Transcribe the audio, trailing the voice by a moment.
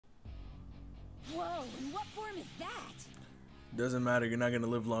form is that? Doesn't matter, you're not gonna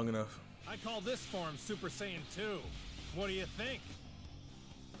live long enough. I call this form Super Saiyan 2. What do you think?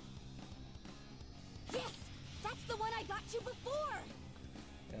 Yes! That's the one I got to before!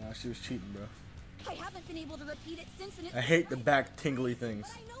 Yeah, she was cheating, bro. I haven't been able to repeat it since, and it's I hate the back tingly things.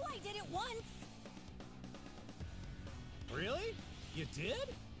 But I know I did it once! Really? You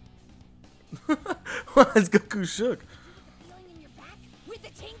did? Why is Goku shook? Feeling in your back? With the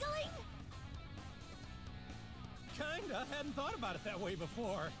tingling? Kinda. Hadn't thought about it that way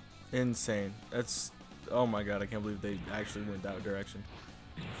before. Insane. That's... Oh my god, I can't believe they actually went that direction.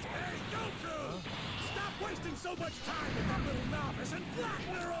 Hey, Goku! Stop wasting so much time with that little novice and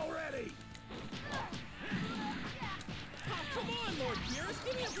flatten her already! Oh, come on, Lord Beerus,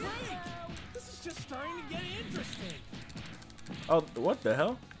 give me a break! This is just starting to get interesting. Oh, what the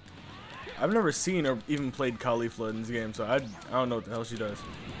hell? I've never seen or even played Caulifla in this game, so I don't know what the hell she does.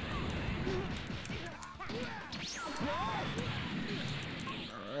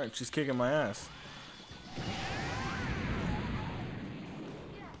 Alright, she's kicking my ass.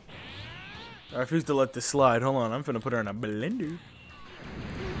 I refuse to let this slide. Hold on, I'm finna put her in a blender.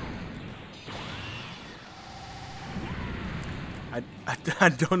 I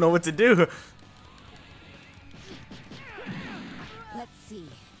don't know what to do. Let's see.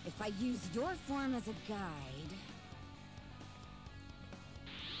 If I use your form as a guide...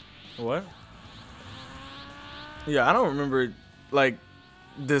 What? Yeah, I don't remember, like,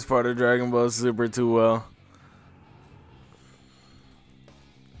 this part of Dragon Ball Super too well.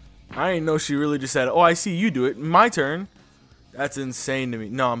 I didn't know she really just said, oh, I see you do it. My turn. That's insane to me.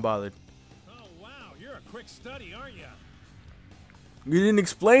 No, I'm bothered. Oh, wow. You're a quick study, aren't you? You didn't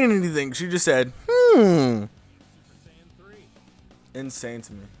explain anything. She just said, Super Saiyan 3. Insane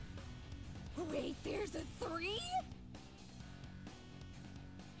to me. Wait, there's a 3?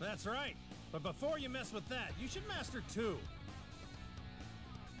 That's right. But before you mess with that, you should master 2.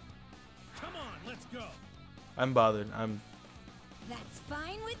 Come on, let's go. I'm bothered. That's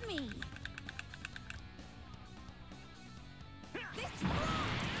fine with me. This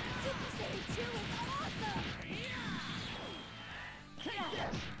rocks! Super Saiyan 2 is awesome!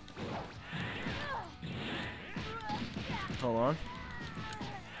 Hold on.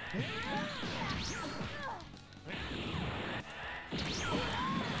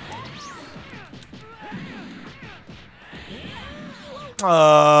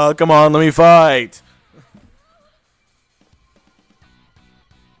 Come on, let me fight.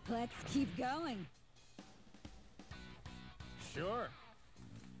 Let's keep going. Sure.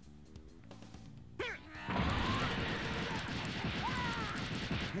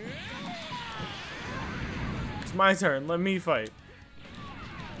 It's my turn. Let me fight.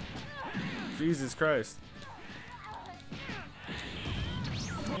 Jesus Christ.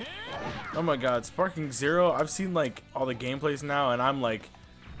 Oh my god, Sparking Zero. I've seen like all the gameplays now and I'm like,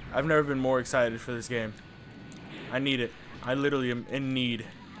 I've never been more excited for this game. I need it. I literally am in need.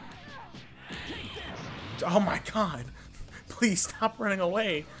 Oh my god. Please stop running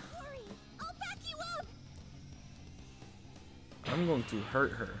away. Hurry! I'll back you up! I'm going to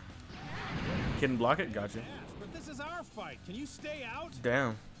hurt her. Can block it? Gotcha. Yes, but this is our fight. Can you stay out?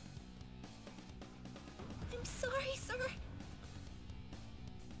 Damn. I'm sorry, sir.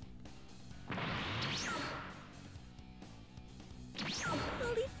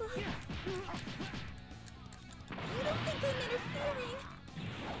 Caulifla. You don't think I'm interfering,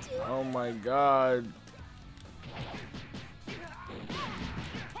 do you? Oh my god.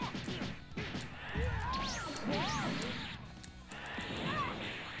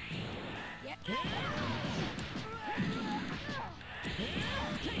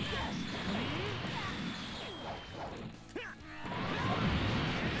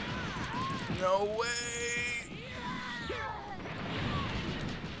 No way.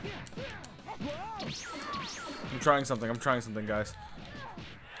 I'm trying something, guys.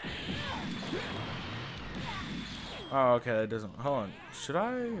 Oh, okay, that doesn't. Hold on. Should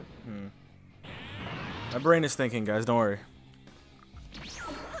I? My brain is thinking, guys. Don't worry.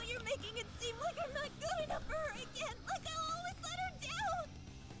 Oh, you're making it seem like I'm not good enough for her again. Like I'll always let her down.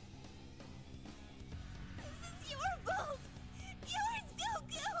 This is your fault. Yours,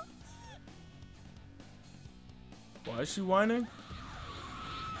 Goku. Why is she whining?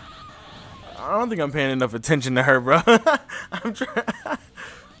 I don't think I'm paying enough attention to her, bro. I'm trying. One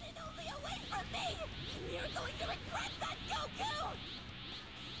and only away from me. And you're going to regret that, Goku.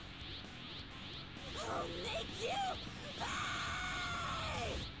 I'll make you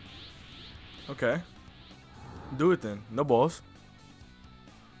pay. Okay. Do it then. No balls.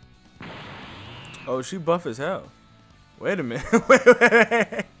 Oh, she buff as hell. Wait a minute.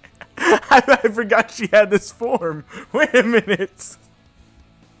 Wait. I forgot she had this form. Wait a minute.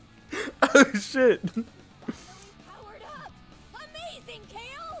 Oh shit. Powered up! Amazing,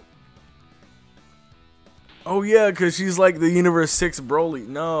 Kale! Oh yeah, cause she's like the Universe 6 Broly.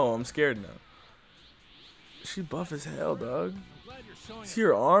 No, I'm scared now. She buff as hell, dog. Glad you're showing See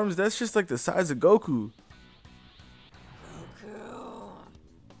her arms? That's just like the size of Goku.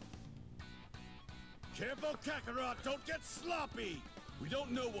 Careful, Kakarot, don't get sloppy! We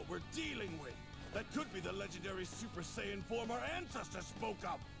don't know what we're dealing with. That could be the legendary Super Saiyan form our ancestors spoke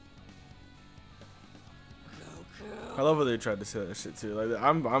of. I love how they tried to say that shit too. Like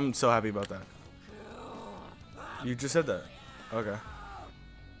I'm so happy about that. You just said that. Okay.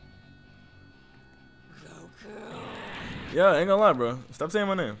 Yeah, ain't gonna lie, bro. Stop saying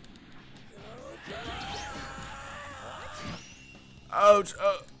my name. Ouch.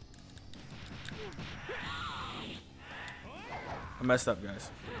 I messed up,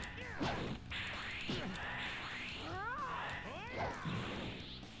 guys.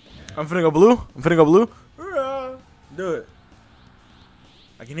 I'm finna go blue. Hurrah. Do it.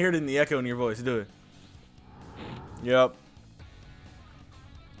 I can hear it in the echo in your voice. Do it. Yep.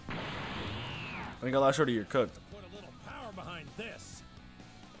 I think a lot shorter you're cooked. put a little power behind this.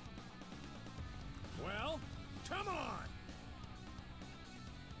 Well, come on!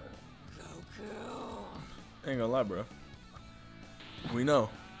 Ain't gonna lie, bro. We know.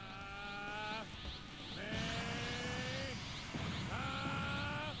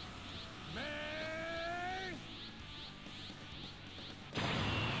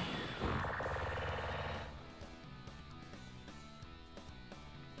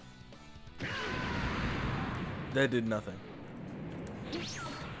 That did nothing.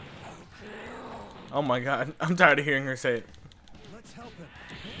 Oh my god, I'm tired of hearing her say it. Let's help him.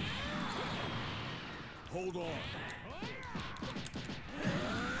 Hold on.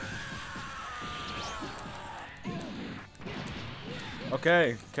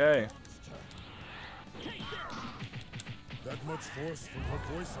 Okay. That much force from her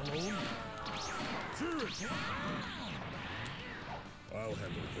voice alone? Jiren! I'll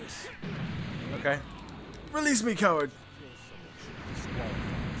handle this. Okay. Release me, coward.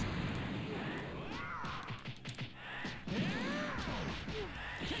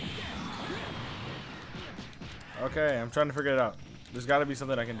 Okay, I'm trying to figure it out. There's got to be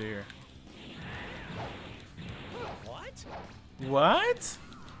something I can do here. What? What?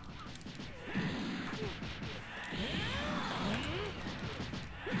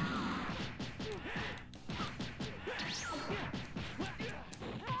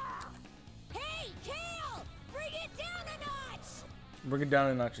 Hey, Kale! Bring it down a notch! Bring it down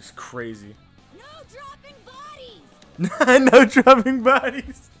a notch is crazy. No dropping bodies! No dropping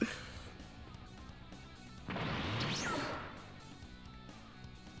bodies.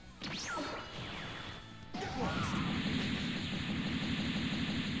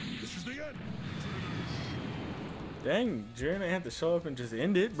 This is the end. Dang, Jiren ain't have to show up and just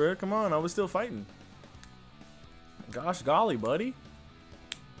end it, bro. Come on, I was still fighting. Gosh golly, buddy.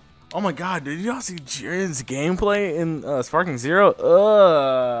 Oh my god, did y'all see Jiren's gameplay in Sparking Zero?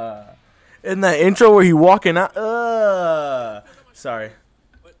 In that intro where he walking out. Sorry.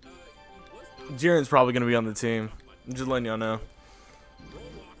 Jiren's probably gonna be on the team. I'm just letting y'all know.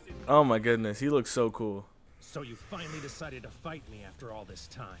 Oh my goodness, he looks so cool. So you finally decided to fight me after all this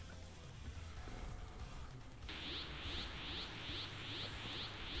time.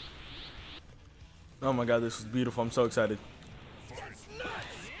 Oh my god, this was beautiful. I'm so excited. That's nuts!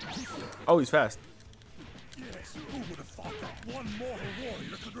 Oh, he's fast. Yes, who would have thought that one mortal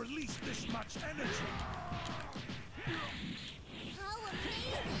warrior could release this much energy? How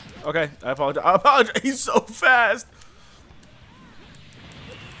amazing! Okay, I apologize. He's so fast.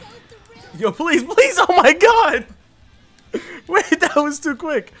 So thrilling! Yo, please. Oh my god. Wait, that was too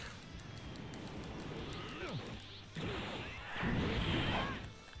quick.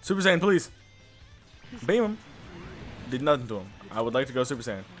 Super Saiyan, please. Beam him. Did nothing to him. I would like to go Super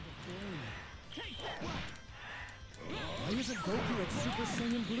Saiyan. Why isn't Goku at Super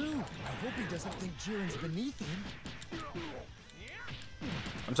Saiyan Blue? I hope he doesn't think Jiren's beneath him.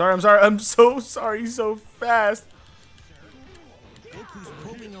 I'm sorry. I'm so sorry. He's so fast. Goku's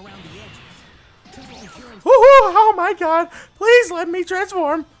probing around the edges. Tickling Jiren's Woohoo! Oh my god. Please let me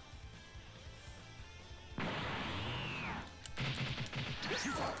transform.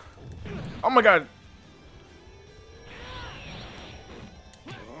 Oh my god.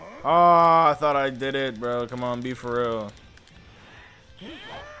 Oh, I thought I did it, bro. Come on, be for real.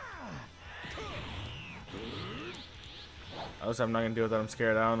 I'm not gonna deal with that. I'm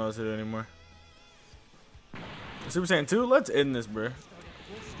scared. I don't know what to do anymore. Super Saiyan 2? Let's end this, bro.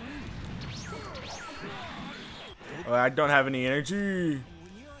 Oh, I don't have any energy. When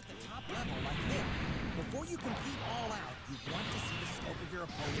you're at the top level like him, before you compete all out, you want to see the scope of your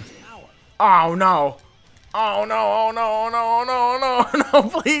opponent's power. Oh no. Oh no, oh no, oh no, oh no, no, no,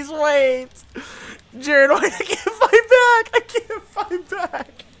 please wait. Jiren, wait, I can't fight back. I can't fight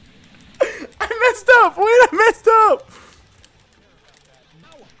back. I messed up. Wait, I messed up.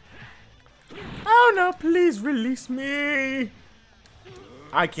 Oh no, please release me.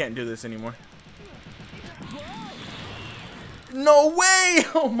 I can't do this anymore. No way.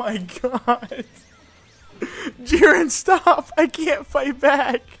 Oh my god. Jiren, stop. I can't fight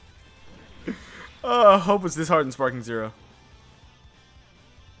back. I hope it's this hard in Sparking Zero.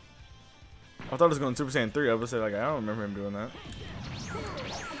 I thought it was going Super Saiyan 3. I was like, I don't remember him doing that.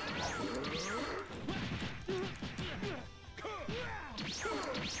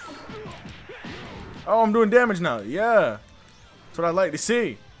 Oh, I'm doing damage now. Yeah. That's what I like to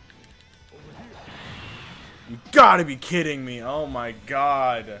see. You gotta be kidding me. Oh my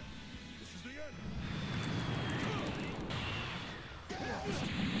god.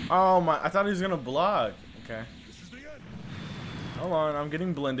 Oh my, I thought he was gonna block. Okay. Hold on, I'm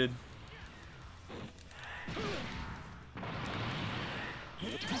getting blended.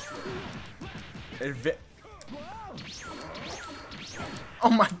 Oh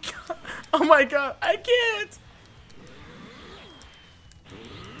my god. Oh my god, I can't.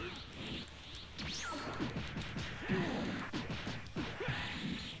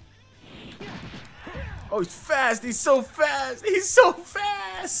 Oh, he's fast. He's so fast. He's so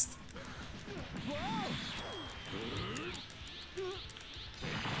fast.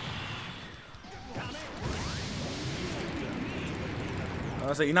 I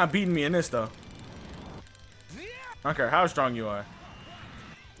was like, you're not beating me in this, though. I don't care how strong you are.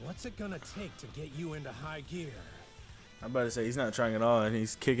 What's it gonna take to get you into high gear? I'm about to say, he's not trying at all, and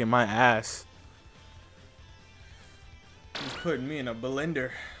he's kicking my ass. He's putting me in a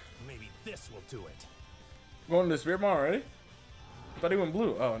blender. Maybe this will do it. Going to the Spirit Ball already? Thought he went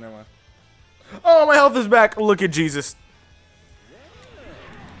blue. Oh, never mind. Oh, my health is back. Look at Jesus. Yeah.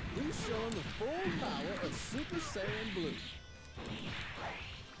 He's showing the full power of Super Saiyan Blue.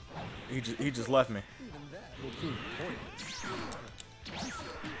 He just left me. Even that will prove pointless.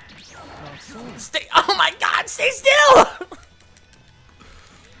 Stay. Oh my God! Stay still.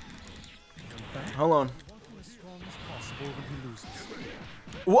 Hold on.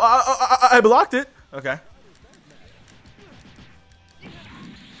 Well, I blocked it. Okay.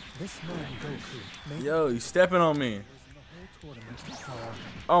 Yo, you stepping on me.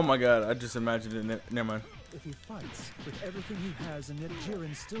 Oh my god, I just imagined it. Never mind. If he fights with everything he has and yet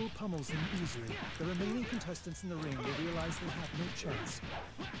Jiren still pummels him easily, the remaining contestants in the ring will realize they have no chance.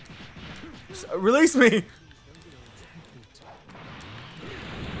 Release me!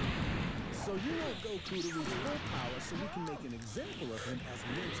 So you want Goku to reach full power so we can make an example of him as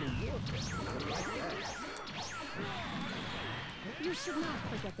mental warfare. Like that. You should not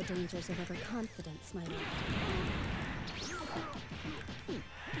forget the dangers of overconfidence, my lord.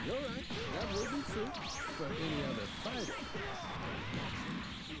 You're right. That would be true for any other fighter.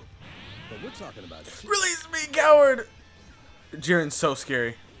 But we're talking about Release me, coward! Jiren's so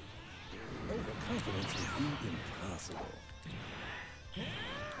scary. overconfidence would be impossible.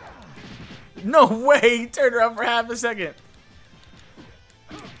 No way! He turned around for half a second.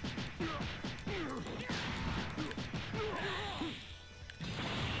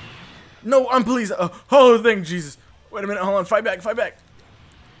 No, I'm pleased. Oh, thank Jesus. Wait a minute. Hold on. Fight back. Fight back.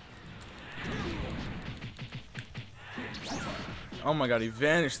 Oh my god, he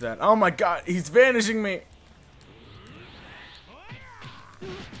vanished that. Oh my god, he's vanishing me.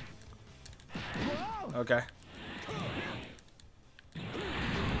 Okay.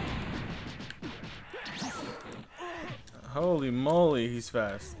 Holy moly, he's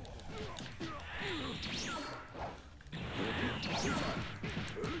fast.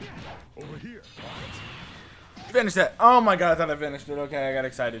 Over here. Finish that. Oh my god, I thought I finished it. Okay, I got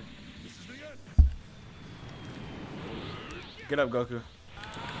excited. Get up, Goku.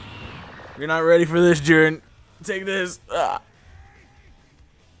 You're not ready for this, Jiren. Take this. Ah.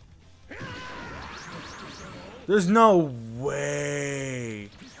 There's no way.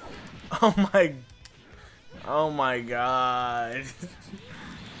 Oh my. Oh my god.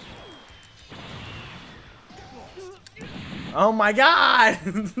 Oh my god.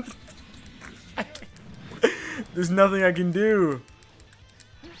 There's nothing I can do.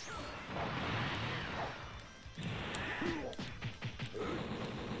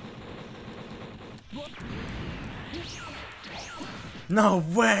 No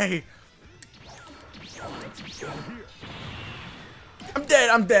way! I'm dead,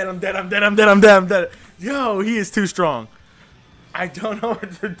 I'm dead, I'm dead, I'm dead, I'm dead, I'm dead, I'm dead. Yo, he is too strong. I don't know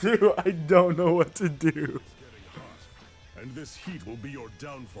what to do. I don't know what to do. And this heat will be your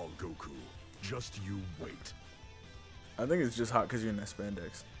downfall, Goku. Just you wait. I think it's just hot because you're in that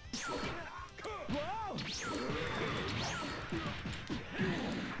spandex.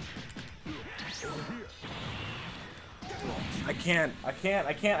 I can't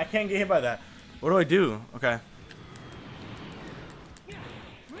get hit by that. What do I do? Okay.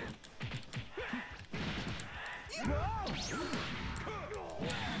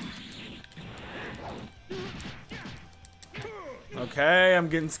 Okay, I'm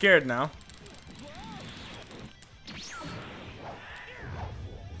getting scared now.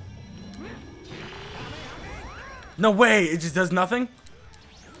 No way, it just does nothing?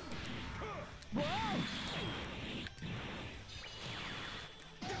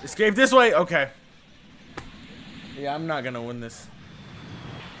 Escape this way? Okay. Yeah, I'm not gonna win this.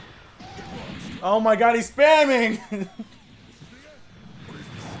 Oh my god, he's spamming!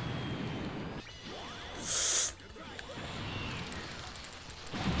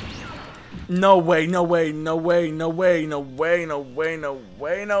 No way, no way, no way, no way, no way, no way, no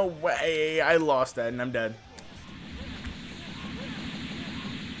way, no way. I lost that and I'm dead.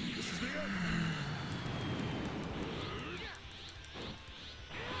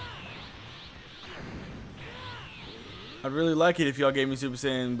 I'd really like it if y'all gave me Super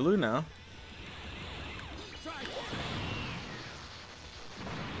Saiyan Blue now.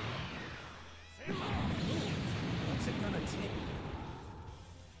 What's it gonna take?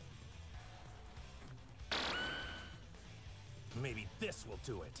 Maybe this will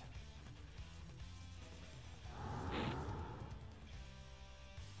do it.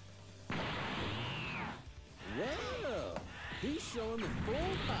 Well, he's showing the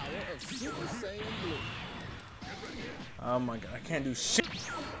full power of Super Saiyan Blue. Oh my god, I can't do shit.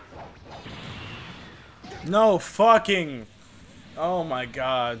 No fucking. Oh my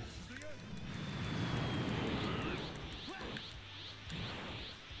god.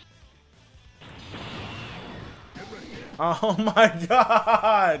 Oh my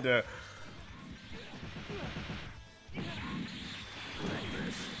god.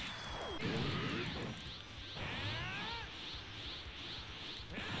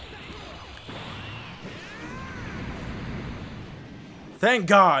 Thank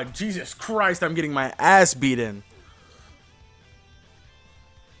God. Jesus Christ, I'm getting my ass beaten.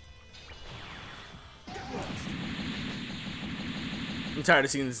 I'm tired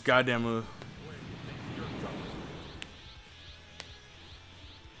of seeing this goddamn move.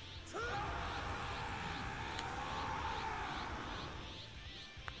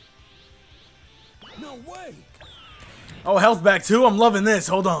 No way! Oh, health back too? I'm loving this.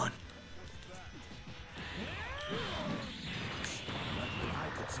 Hold on. I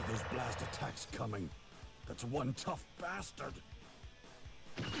could see those blast attacks coming. That's one tough bastard.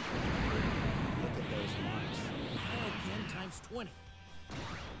 Look at those marks. Again times 20.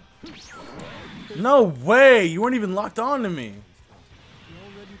 No way. You weren't even locked on to me. You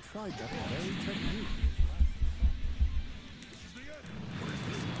already tried that very technique.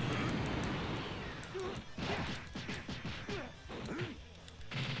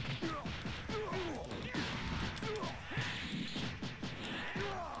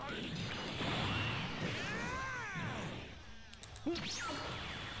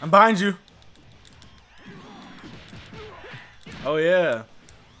 I'm behind you. Oh yeah.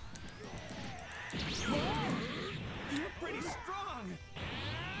 You're pretty strong.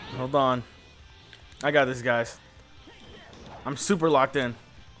 Hold on. I got this, guys. I'm super locked in.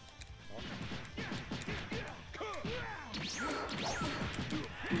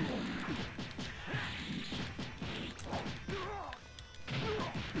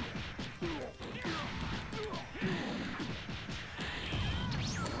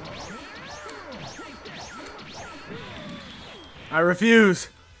 I refuse.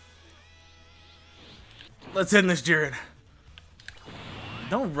 Let's end this, Jiren.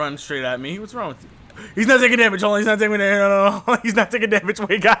 Don't run straight at me. What's wrong with you? He's not taking damage. Hold on. He's not taking damage. No. He's not taking damage.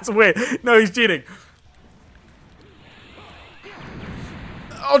 Wait, guys. Wait. No, he's cheating.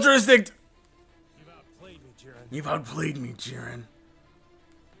 Ultra Instinct. You've outplayed me, Jiren. You've outplayed me, Jiren.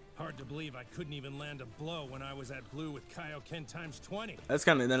 Hard to believe I couldn't even land a blow when I was at blue with Kaioken times 20. That's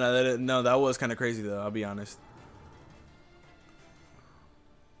kind of no. That was kind of crazy, though. I'll be honest.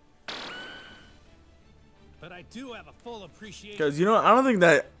 But I do have a full appreciation. Because, you know, I don't think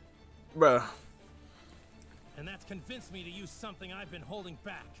that... Bruh. And that's convinced me to use something I've been holding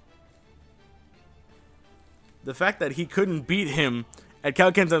back. The fact that he couldn't beat him at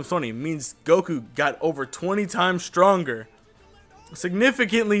Kaioken times 20 means Goku got over 20 times stronger.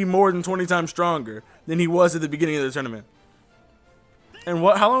 Significantly more than 20 times stronger than he was at the beginning of the tournament. And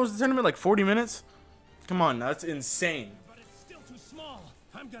what? How long was the tournament? Like 40 minutes? Come on, that's insane. But it's still too small.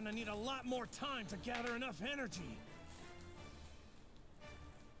 I'm gonna need a lot more time to gather enough energy.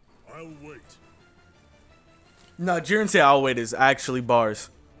 I'll wait. No, Jiren say I'll wait is actually bars.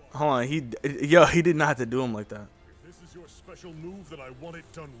 Hold on, he did not have to do him like that. If this is your special move, then I want it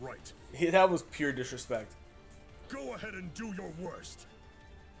done right. That was pure disrespect. Go ahead and do your worst.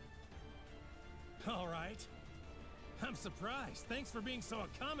 All right. I'm surprised. Thanks for being so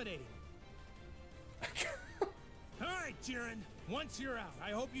accommodating. All right, Jiren. Once you're out,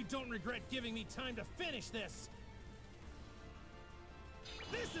 I hope you don't regret giving me time to finish this.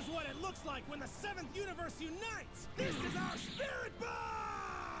 This is what it looks like when the 7th universe unites. This is our spirit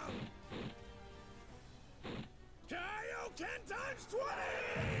bomb! Kaioken times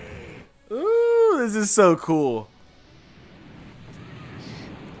 20! Ooh, this is so cool.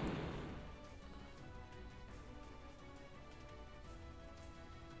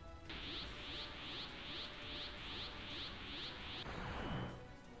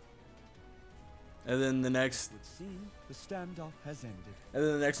 And then the next, Would seem the standoff has ended. and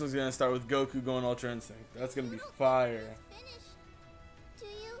then the next one's gonna start with Goku going Ultra Instinct. That's gonna be fire. Finish